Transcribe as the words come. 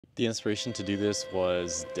The inspiration to do this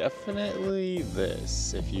was definitely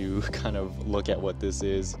this. If you kind of look at what this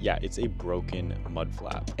is, yeah, it's a broken mud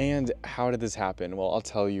flap. And how did this happen? Well, I'll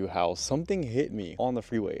tell you how. Something hit me on the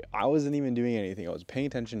freeway. I wasn't even doing anything. I was paying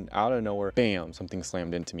attention, out of nowhere, bam, something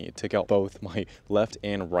slammed into me. It took out both my left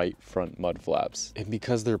and right front mud flaps. And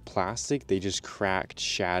because they're plastic, they just cracked,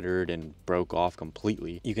 shattered, and broke off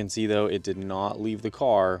completely. You can see though, it did not leave the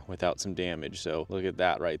car without some damage. So look at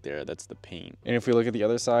that right there. That's the paint. And if we look at the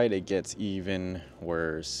other side, it gets even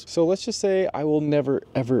worse. So let's just say I will never,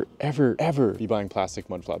 ever, ever, ever be buying plastic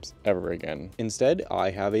mud flaps ever again. Instead, I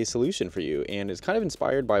have a solution for you, and it's kind of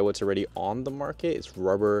inspired by what's already on the market. It's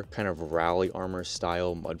rubber kind of rally armor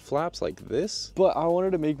style mud flaps like this, but I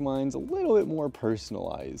wanted to make mine a little bit more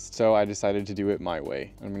personalized. So I decided to do it my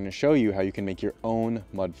way. I'm going to show you how you can make your own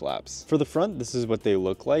mud flaps. For the front, this is what they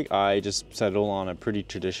look like. I just settled on a pretty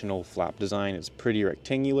traditional flap design. It's pretty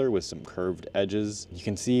rectangular with some curved edges. You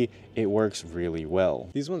can see it works really well.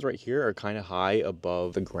 These ones right here are kind of high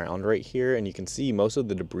above the ground right here, and you can see most of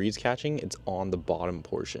the debris is catching. It's on the bottom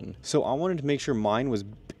portion. So I wanted to make sure mine was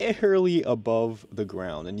barely above the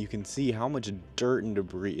ground, and you can see how much dirt and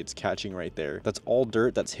debris it's catching right there. That's all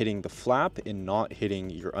dirt that's hitting the flap and not hitting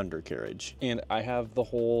your undercarriage. And I have the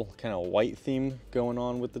whole kind of white theme going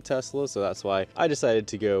on with the Tesla, so that's why I decided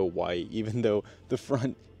to go white, even though the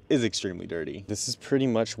front is extremely dirty. This is pretty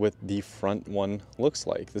much what the front one looks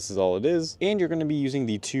like. This is all it is. And you're going to be using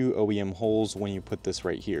the 2 OEM holes when you put this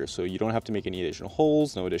right here. So you don't have to make any additional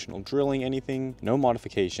holes, no additional drilling, anything, no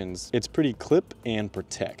modifications. It's pretty clip and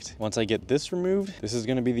protect. Once I get this removed, this is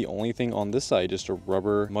going to be the only thing on this side, just a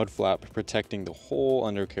rubber mud flap protecting the whole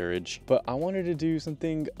undercarriage. But I wanted to do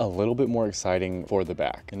something a little bit more exciting for the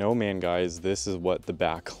back. And oh man, guys, this is what the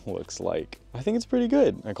back looks like. I think it's pretty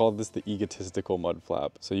good. I call this the egotistical mud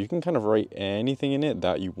flap. So you can kind of write anything in it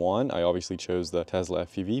that you want. I obviously chose the Tesla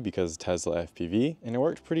FPV because Tesla FPV, and it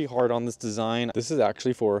worked pretty hard on this design. This is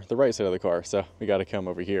actually for the right side of the car, so we got to come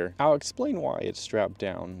over here. I'll explain why it's strapped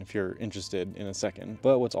down if you're interested in a second.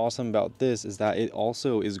 But what's awesome about this is that it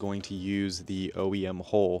also is going to use the OEM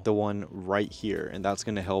hole, the one right here, and that's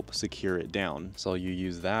going to help secure it down. So you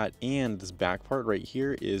use that, and this back part right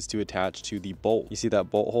here is to attach to the bolt. You see that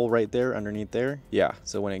bolt hole right there underneath there? Yeah,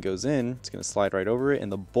 so when it goes in, it's going to slide right over it,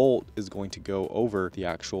 and the bolt is going to go over the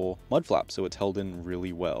actual mud flap, so it's held in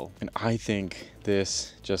really well. And I think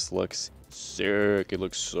this just looks sick. It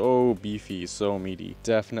looks so beefy, so meaty.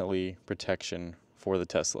 Definitely protection for the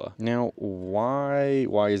Tesla. Now, why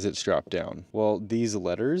is it strapped down? Well, these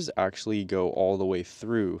letters actually go all the way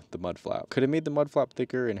through the mud flap. Could have made the mud flap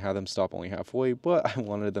thicker and had them stop only halfway, but I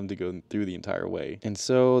wanted them to go through the entire way. And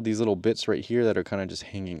so these little bits right here that are kind of just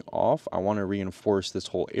hanging off, I want to reinforce this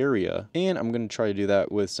whole area, and I'm going to try to do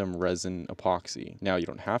that with some resin epoxy. Now, you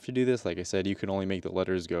don't have to do this. Like I said, you can only make the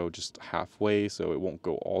letters go just halfway, so it won't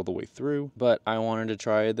go all the way through, but I wanted to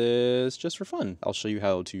try this just for fun. I'll show you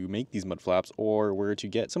how to make these mud flaps, or where to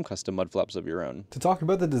get some custom mud flaps of your own. To talk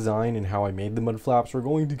about the design and how I made the mud flaps, we're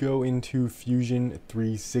going to go into Fusion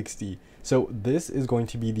 360. So this is going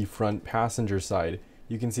to be the front passenger side.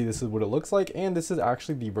 You can see this is what it looks like, and this is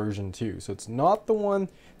actually the version 2. So it's not the one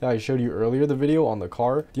that I showed you earlier, the video on the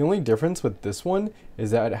car. The only difference with this one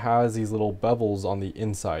is that it has these little bevels on the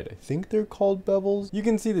inside. I think they're called bevels. You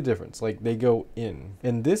can see the difference, like they go in.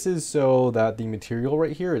 And this is so that the material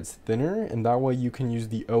right here, it's thinner, and that way you can use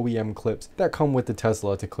the OEM clips that come with the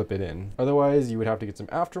Tesla to clip it in. Otherwise, you would have to get some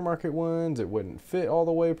aftermarket ones. It wouldn't fit all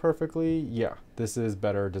the way perfectly. Yeah, this is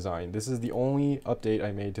better design. This is the only update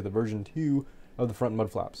I made to the version 2 of the front mud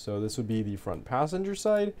flaps. So this would be the front passenger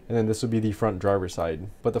side, and then this would be the front driver side.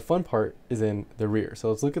 But the fun part is in the rear. So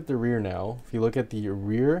let's look at the rear now. If you look at the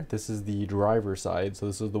rear, this is the driver side. So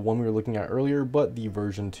this is the one we were looking at earlier, but the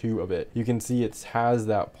version 2 of it. You can see it has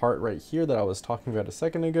that part right here that I was talking about a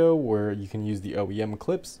second ago, where you can use the OEM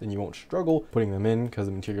clips and you won't struggle putting them in because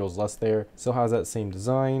the material is less there. Still has that same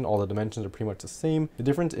design. All the dimensions are pretty much the same. The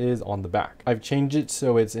difference is on the back. I've changed it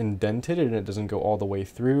so it's indented and it doesn't go all the way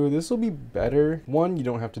through. This will be better. One, you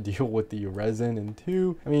don't have to deal with the resin, and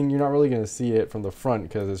two, I mean, you're not really going to see it from the front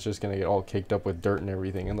because it's just going to get all caked up with dirt and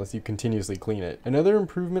everything unless you continuously clean it. Another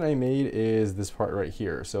improvement I made is this part right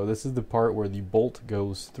here. So this is the part where the bolt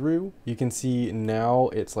goes through. You can see now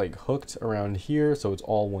it's like hooked around here, so it's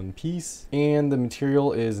all one piece, and the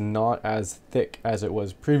material is not as thick as it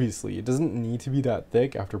was previously. It doesn't need to be that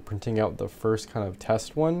thick after printing out the first kind of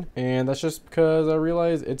test one, and that's just because I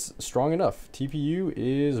realized it's strong enough. TPU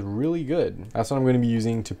is really good. That's what I'm going to be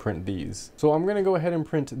using to print these. So I'm going to go ahead and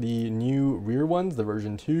print the new rear ones, the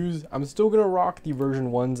version 2s. I'm still going to rock the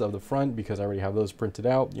version 1s of the front because I already have those printed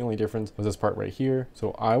out. The only difference was this part right here.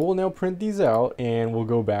 So I will now print these out and we'll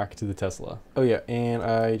go back to the Tesla. Oh yeah, and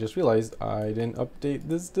I just realized I didn't update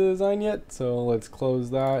this design yet. So let's close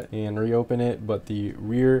that and reopen it. But the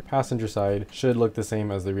rear passenger side should look the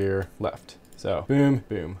same as the rear left. So boom,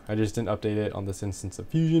 boom. I just didn't update it on this instance of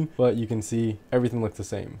Fusion, but you can see everything looks the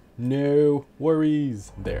same. No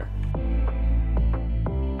worries there.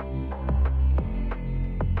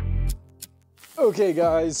 Okay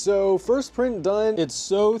guys, so first print done. It's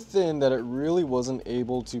so thin that it really wasn't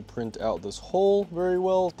able to print out this hole very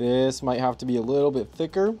well. This might have to be a little bit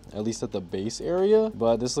thicker, at least at the base area,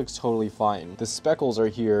 but this looks totally fine. The speckles are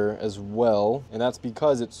here as well, and that's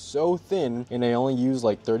because it's so thin and I only use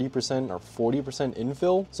like 30% or 40%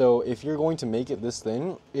 infill. So if you're going to make it this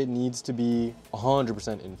thin, it needs to be 100%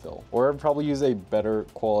 infill, or I'd probably use a better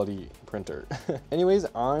quality printer. Anyways,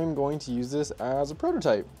 I'm going to use this as a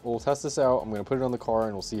prototype. We'll test this out. I'm going to put it on the car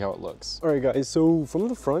and we'll see how it looks. All right guys, so from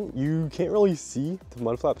the front, you can't really see the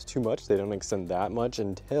mud flaps too much. They don't extend that much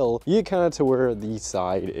until you get kind of to where the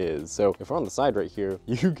side is. So if we're on the side right here,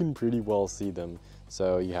 you can pretty well see them.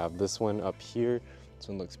 So you have this one up here. This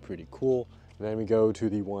one looks pretty cool. Then we go to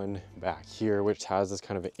the one back here, which has this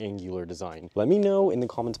kind of angular design. Let me know in the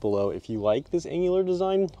comments below if you like this angular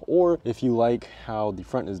design or if you like how the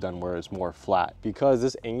front is done where it's more flat, because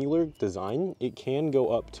this angular design, it can go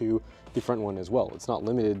up to the front one as well. It's not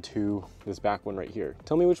limited to this back one right here.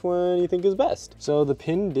 Tell me which one you think is best. So the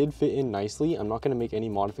pin did fit in nicely. I'm not gonna make any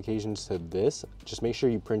modifications to this. Just make sure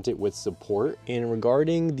you print it with support. And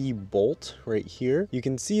regarding the bolt right here, you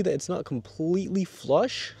can see that it's not completely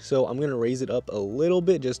flush. So I'm gonna raise it up a little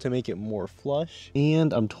bit just to make it more flush.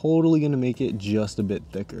 And I'm totally gonna make it just a bit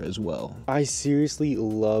thicker as well. I seriously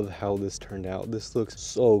love how this turned out. This looks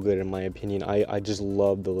so good in my opinion. I just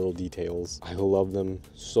love the little details. I love them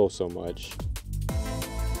so much.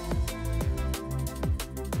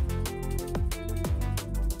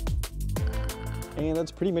 And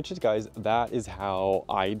that's pretty much it, guys. That is how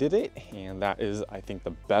I did it, and that is, I think,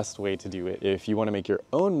 the best way to do it. If you want to make your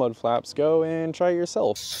own mud flaps, go and try it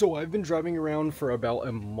yourself. So I've been driving around for about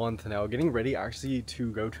a month now, getting ready actually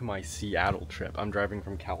to go to my Seattle trip. I'm driving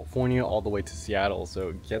from California all the way to Seattle,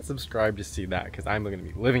 so get subscribed to see that, because I'm going to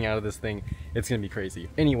be living out of this thing. It's going to be crazy.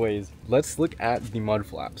 Anyways, let's look at the mud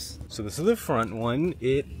flaps. So this is the front one.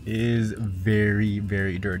 It is very,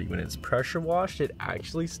 very dirty. When it's pressure washed, it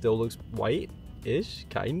actually still looks white-ish,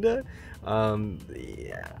 kinda.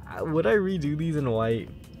 Yeah, would I redo these in white?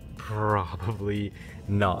 Probably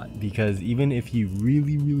not, because even if you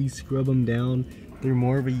really scrub them down, they're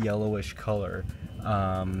more of a yellowish color.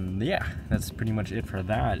 Yeah, that's pretty much it for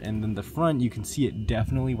that. And then the front, you can see it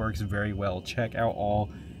definitely works very well. Check out all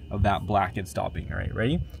of that black it's stopping. All right,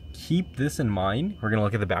 ready? Keep this in mind. We're gonna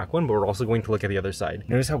look at the back one, but we're also going to look at the other side.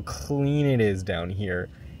 Notice how clean it is down here,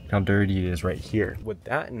 how dirty it is right here. With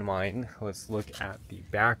that in mind, let's look at the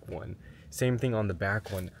back one. Same thing on the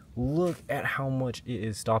back one. Look at how much it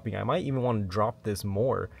is stopping. I might even want to drop this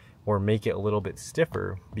more or make it a little bit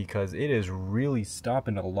stiffer, because it is really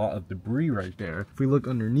stopping a lot of debris right there. If we look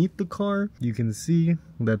underneath the car, you can see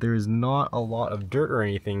that there is not a lot of dirt or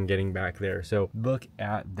anything getting back there. So look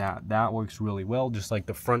at that. That works really well, just like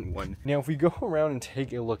the front one. Now, if we go around and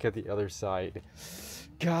take a look at the other side,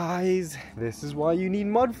 guys, this is why you need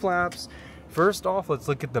mud flaps. First off, let's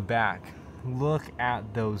look at the back. Look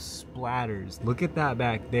at those splatters. Look at that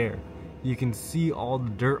back there. You can see all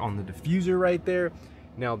the dirt on the diffuser right there.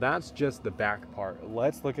 Now that's just the back part.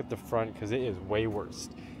 Let's look at the front, because it is way worse.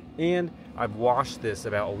 And I've washed this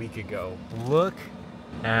about a week ago. Look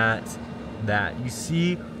at that. You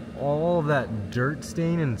see all of that dirt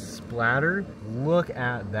stain and splatter? Look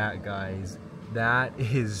at that, guys. That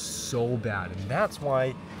is so bad, and that's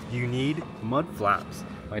why you need mud flaps.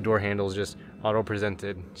 My door handles just auto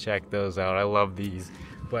presented. Check those out. I love these.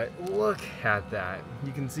 But look at that.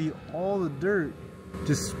 You can see all the dirt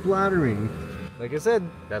just splattering. Like I said,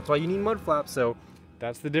 that's why you need mud flaps. So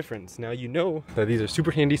that's the difference. Now you know that these are super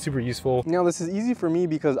handy, super useful. Now this is easy for me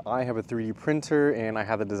because I have a 3D printer and I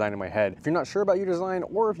have the design in my head. If you're not sure about your design,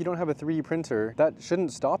 or if you don't have a 3D printer, that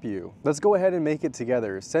shouldn't stop you. Let's go ahead and make it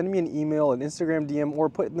together. Send me an email, an Instagram DM, or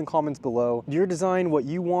put in the comments below your design, what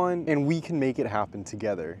you want, and we can make it happen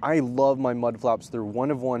together. I love my mud flaps. They're one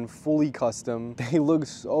of one, fully custom. They look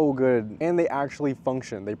so good, and they actually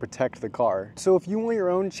function. They protect the car. So if you want your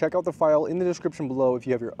own, check out the file in the description below. If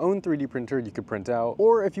you have your own 3D printer, you could print out out.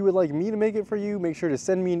 Or if you would like me to make it for you, make sure to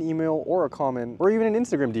send me an email or a comment or even an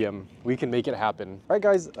Instagram DM. We can make it happen. All right,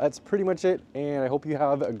 guys, that's pretty much it. And I hope you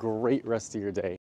have a great rest of your day.